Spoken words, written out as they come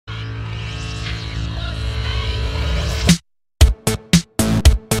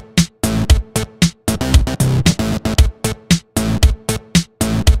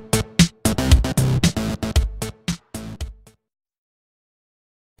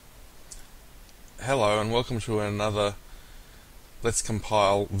Hello and welcome to another Let's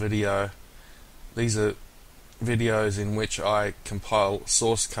Compile video. These are videos in which I compile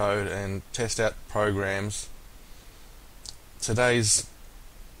source code and test out programs. Today's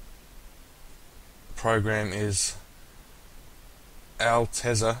program is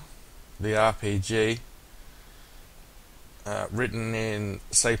Altezza, the RPG, written in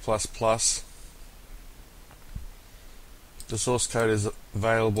C++. The source code is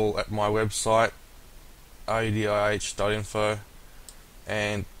available at my website, odih.info,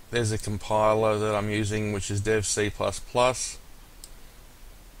 and there's a compiler that I'm using which is dev C++.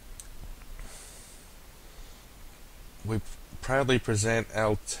 We proudly present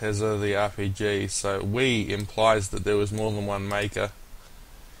Altezza the RPG, so we implies that there was more than one maker,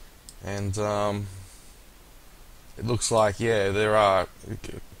 and it looks like, yeah, there are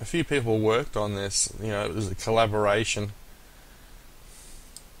a few people worked on this. You know, it was a collaboration.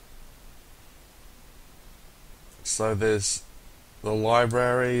 So there's the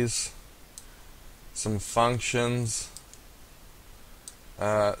libraries, some functions,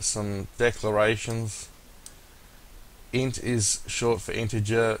 some declarations. Int is short for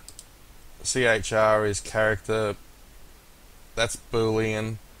integer, chr is character, that's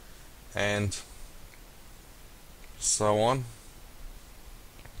boolean, and so on.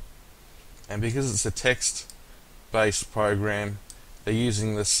 And because it's a text based program, they're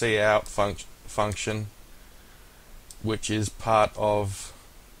using the cout function, which is part of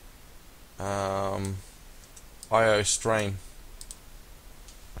IOStream.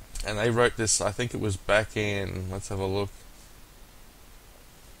 And they wrote this, I think it was back in, let's have a look.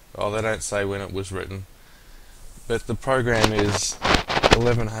 Oh, they don't say when it was written. But the program is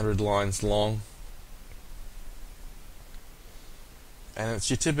 1100 lines long. And it's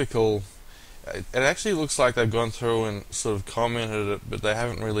your typical, it actually looks like they've gone through and sort of commented it, but they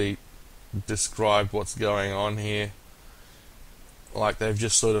haven't really described what's going on here. Like, they've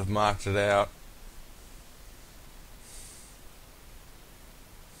just sort of marked it out.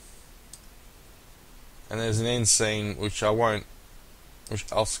 And there's an end scene which I'll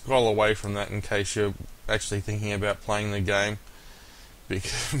scroll away from that in case you're actually thinking about playing the game,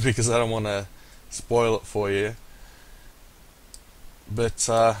 because I don't want to spoil it for you. But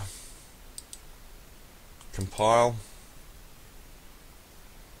compile.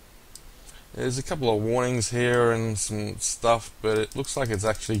 There's a couple of warnings here and some stuff, but it looks like it's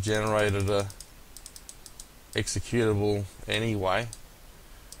actually generated a executable anyway.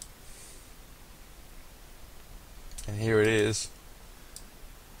 And here it is.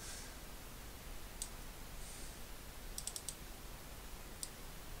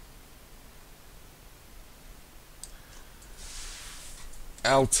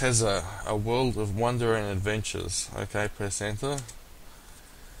 Altezza, a world of wonder and adventures. Okay, press enter.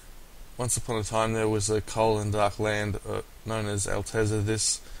 Once upon a time there was a cold and dark land known as Altezza.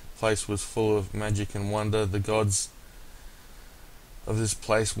 This place was full of magic and wonder. The gods of this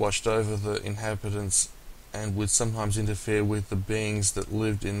place watched over the inhabitants and would sometimes interfere with the beings that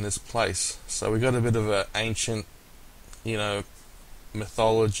lived in this place. So we got a bit of an ancient,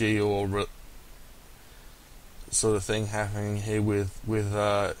 mythology or sort of thing happening here with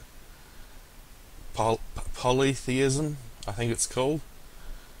polytheism, I think it's called.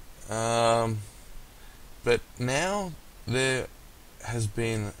 But now there has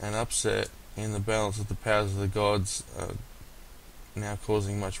been an upset in the balance of the powers of the gods, now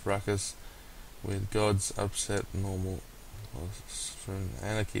causing much ruckus, with gods upset. Normal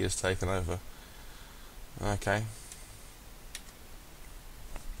anarchy has taken over. Okay,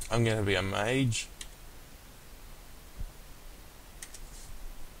 I'm going to be a mage.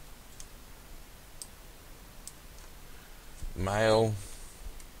 Male.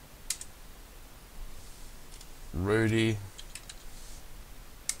 Rudy.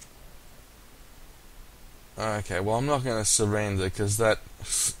 Okay, well, I'm not going to surrender because that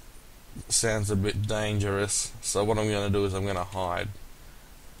sounds a bit dangerous. So what I'm going to do is I'm going to hide.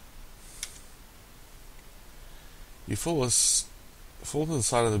 You fall to the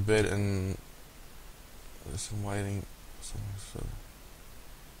side of the bed and there's some waiting.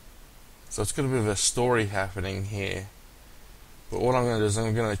 So it's got a bit of a story happening here. But what I'm going to do is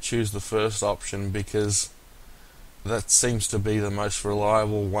I'm going to choose the first option because that seems to be the most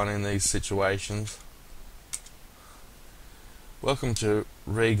reliable one in these situations. Welcome to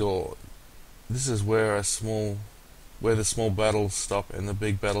Rigor. This is where the small battles stop and the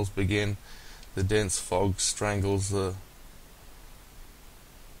big battles begin. The dense fog strangles the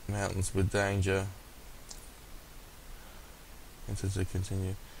mountains with danger. Enter to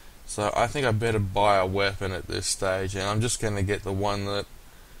continue. So I think I better buy a weapon at this stage, and I'm just going to get the one that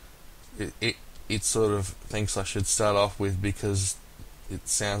it sort of thinks I should start off with because it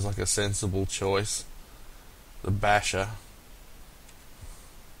sounds like a sensible choice. The Basher.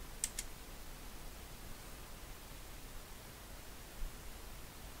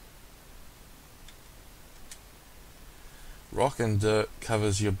 Rock and dirt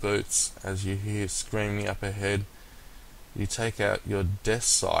covers your boots as you hear screaming up ahead. You take out your death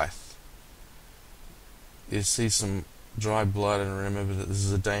scythe. You see some dry blood and remember that this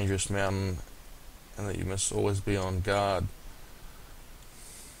is a dangerous mountain and that you must always be on guard.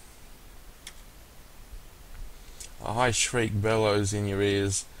 A high shriek bellows in your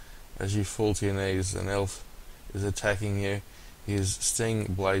ears as you fall to your knees. An elf is attacking you. His sting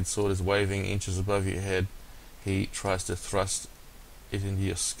blade sword is waving inches above your head. He tries to thrust it into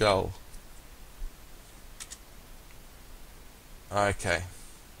your skull. Okay.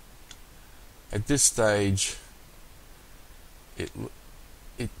 At this stage,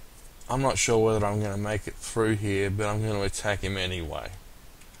 I'm not sure whether I'm going to make it through here, but I'm going to attack him anyway.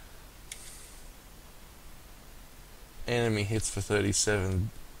 Enemy hits for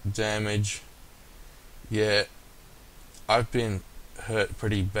 37 damage. Yeah, I've been hurt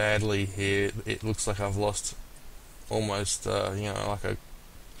pretty badly here. It looks like I've lost almost, like a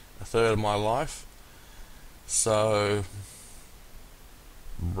third of my life. So,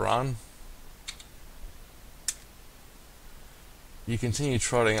 run. You continue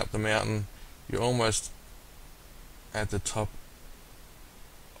trotting up the mountain. You're almost at the top.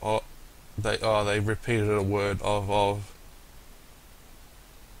 They repeated a word of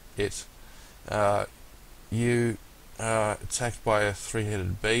it. You are attacked by a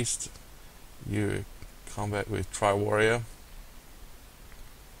three-headed beast. You combat with Tri-Warrior.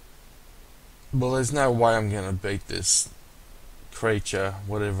 Well, there's no way I'm going to beat this creature,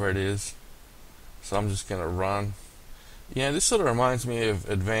 whatever it is. So I'm just going to run. This sort of reminds me of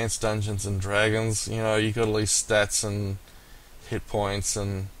Advanced Dungeons and Dragons. You got all these stats and hit points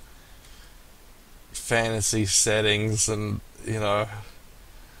and fantasy settings, and you're now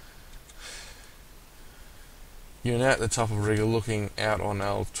at the top of Riga looking out on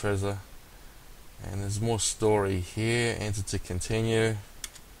Altezza, and there's more story here. Enter to continue.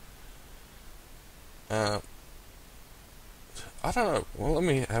 I don't know. Well, let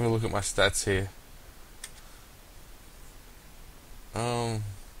me have a look at my stats here.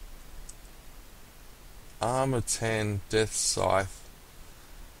 Armor 10, Death Scythe.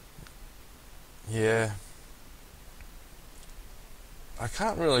 Yeah. I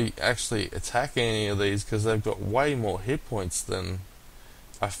can't really actually attack any of these because they've got way more hit points than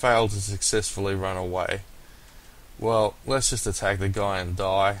I failed to successfully run away. Well, let's just attack the guy and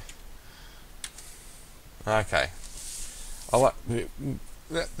die. Okay.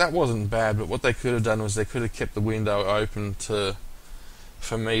 That wasn't bad, but what they could have done was they could have kept the window open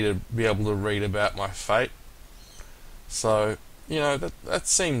for me to be able to read about my fate. So, that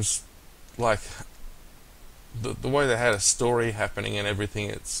seems like the way they had a story happening and everything,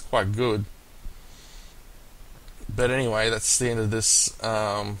 it's quite good. But anyway, that's the end of this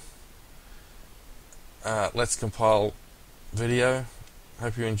Let's Compile video.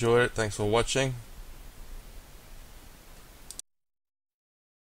 Hope you enjoyed it. Thanks for watching.